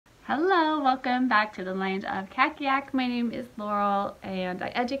Hello, welcome back to the land of Kakiak. My name is Laurel and I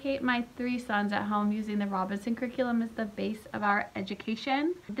educate my 3 sons at home using the Robinson curriculum as the base of our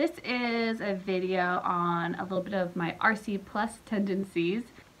education. This is a video on a little bit of my RC Plus tendencies.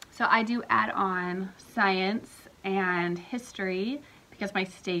 So I do add on science and history because my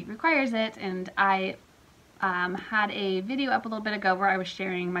state requires it, and I had a video up a little bit ago where I was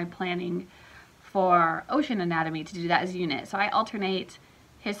sharing my planning for ocean anatomy to do that as a unit. So I alternate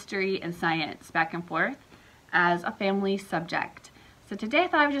history and science back and forth as a family subject. So today I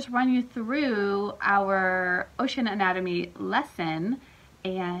thought I would just run you through our ocean anatomy lesson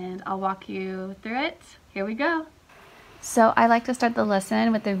and I'll walk you through it. Here we go. So I like to start the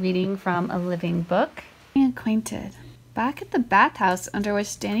lesson with a reading from a living book. Being acquainted. Back at the bathhouse under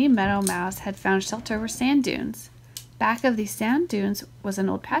which Danny Meadow Mouse had found shelter were sand dunes. Back of these sand dunes was an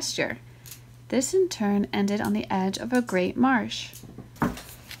old pasture. This in turn ended on the edge of a great marsh.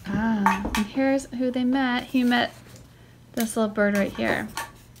 And here's who they met. He met this little bird right here.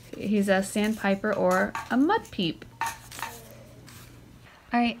 He's a sandpiper or a mud peep.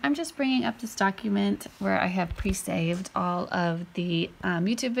 Alright, I'm just bringing up this document where I have pre-saved all of the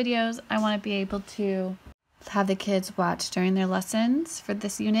YouTube videos I want to be able to have the kids watch during their lessons for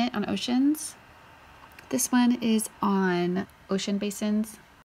this unit on oceans. This one is on ocean basins.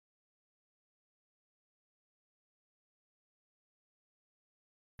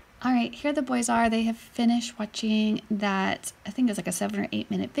 Alright, here the boys are. They have finished watching that, I think it's like a 7 or 8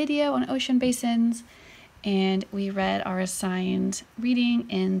 minute video on ocean basins, and we read our assigned reading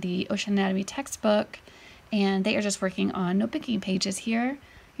in the ocean anatomy textbook, and they are just working on notebooking pages here.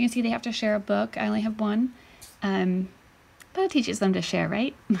 You can see they have to share a book. I only have one, but it teaches them to share,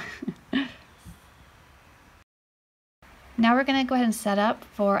 right? Now we're going to go ahead and set up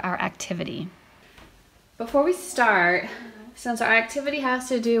for our activity. Before we start, since our activity has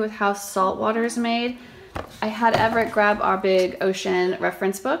to do with how salt water is made, I had Everett grab our big ocean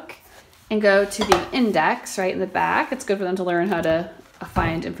reference book and go to the index right in the back. It's good for them to learn how to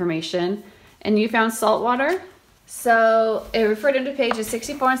find information. And you found salt water. So it referred to pages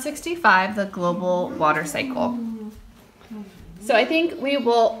 64 and 65, the global water cycle. So I think we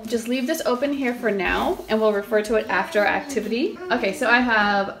will just leave this open here for now and we'll refer to it after our activity. Okay, so I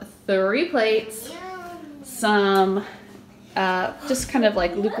have 3 plates, some just kind of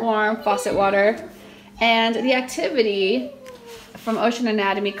like lukewarm faucet water, and the activity from Ocean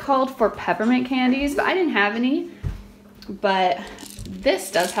Anatomy called for peppermint candies, but I didn't have any. But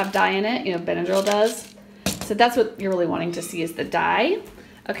this does have dye in it, you know, Benadryl does. So that's what you're really wanting to see, is the dye.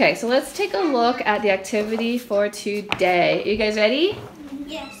 Okay, so let's take a look at the activity for today. Are you guys ready?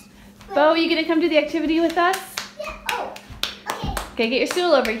 Yes. Bo, you gonna come do the activity with us? Yeah. Oh, okay. Okay, get your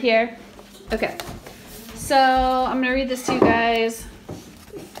stool over here. Okay. So I'm going to read this to you guys.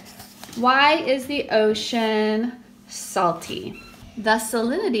 Why is the ocean salty? The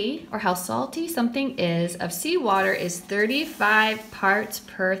salinity, or how salty something is, of seawater is 35 parts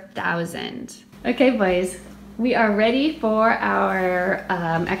per thousand. Okay, boys, we are ready for our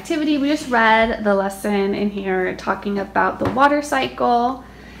activity. We just read the lesson in here talking about the water cycle,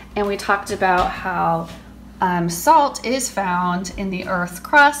 and we talked about how salt is found in the Earth's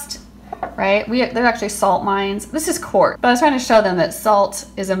crust. Right? They're actually salt mines. This is quartz, but I was trying to show them that salt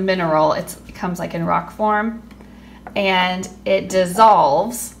is a mineral. It comes like in rock form, and it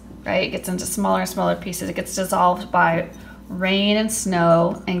dissolves, right? It gets into smaller and smaller pieces. It gets dissolved by rain and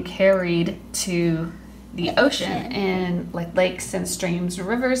snow and carried to the ocean in like lakes and streams and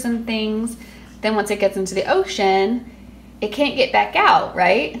rivers and things. Then once it gets into the ocean, it can't get back out,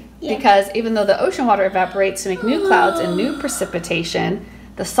 right? Yeah. Because even though the ocean water evaporates to make new clouds and new precipitation,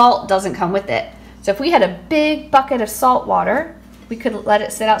 the salt doesn't come with it. So if we had a big bucket of salt water, we could let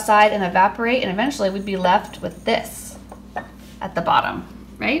it sit outside and evaporate, and eventually we'd be left with this at the bottom,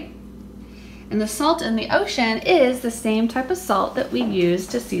 right? And the salt in the ocean is the same type of salt that we use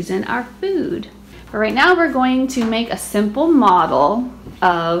to season our food. But right now we're going to make a simple model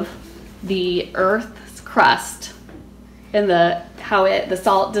of the Earth's crust and how the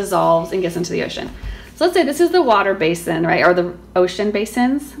salt dissolves and gets into the ocean. So let's say this is the water basin, right? Or the ocean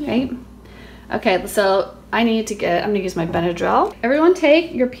basins, right? Okay, so I'm gonna use my Benadryl. Everyone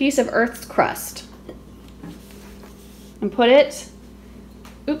take your piece of Earth's crust and put it,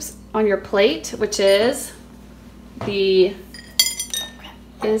 on your plate, which is the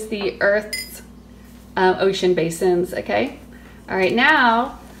Earth's ocean basins, okay? All right,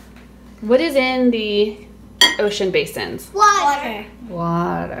 now, what is in the ocean basins? Water.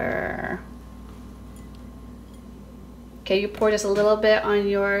 Water. Okay, you pour just a little bit on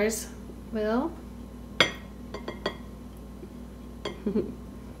yours, Will.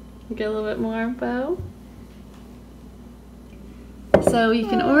 Get a little bit more, Bo. So you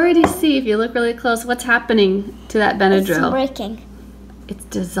can already see, if you look really close, what's happening to that Benadryl. It's breaking. It's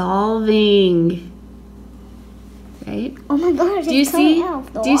dissolving. Right? Oh my gosh, Do you see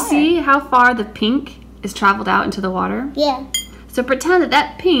how far the pink is traveled out into the water? Yeah. So pretend that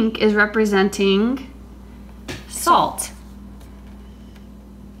that pink is representing salt.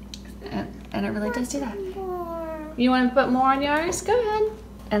 And it really does do that. More. You want to put more on yours? Go ahead.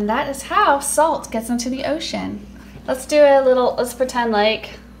 And that is how salt gets into the ocean. Let's do a little, let's pretend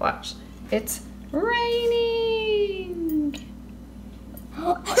like, watch, it's raining.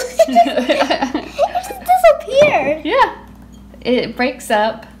 It just disappeared. Yeah. It breaks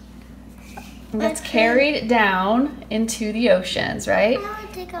up. And gets carried down into the oceans, right? I want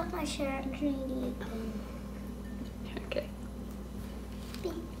to take off my shirt. I'm trying Okay.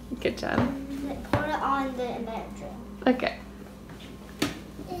 Good job. to put it on the Benadryl. Okay.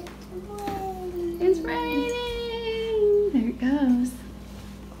 It's raining. There it goes.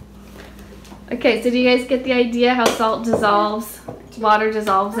 Okay, so do you guys get the idea how salt dissolves? Water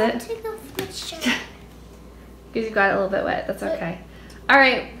dissolves it? Take off my shirt. Because you got it a little bit wet. That's okay. All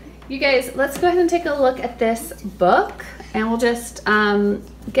right, you guys, let's go ahead and take a look at this book. And we'll just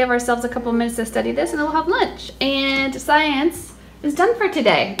give ourselves a couple minutes to study this, and then we'll have lunch. And science is done for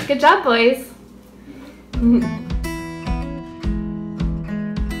today. Good job, boys.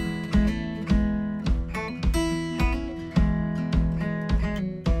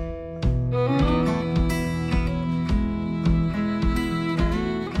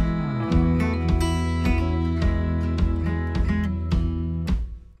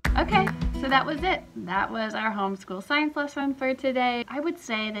 Okay, so that was it. That was our homeschool science lesson for today. I would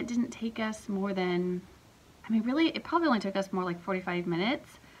say that didn't take us more than, I mean, really, it probably only took us more like 45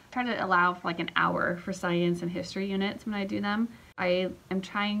 minutes. Try to allow for like an hour for science and history units when I do them. I am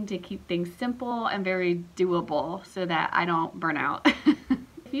trying to keep things simple and very doable so that I don't burn out.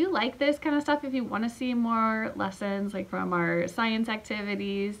 If you like this kind of stuff, if you want to see more lessons like from our science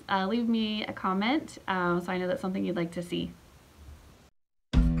activities, leave me a comment so I know that's something you'd like to see.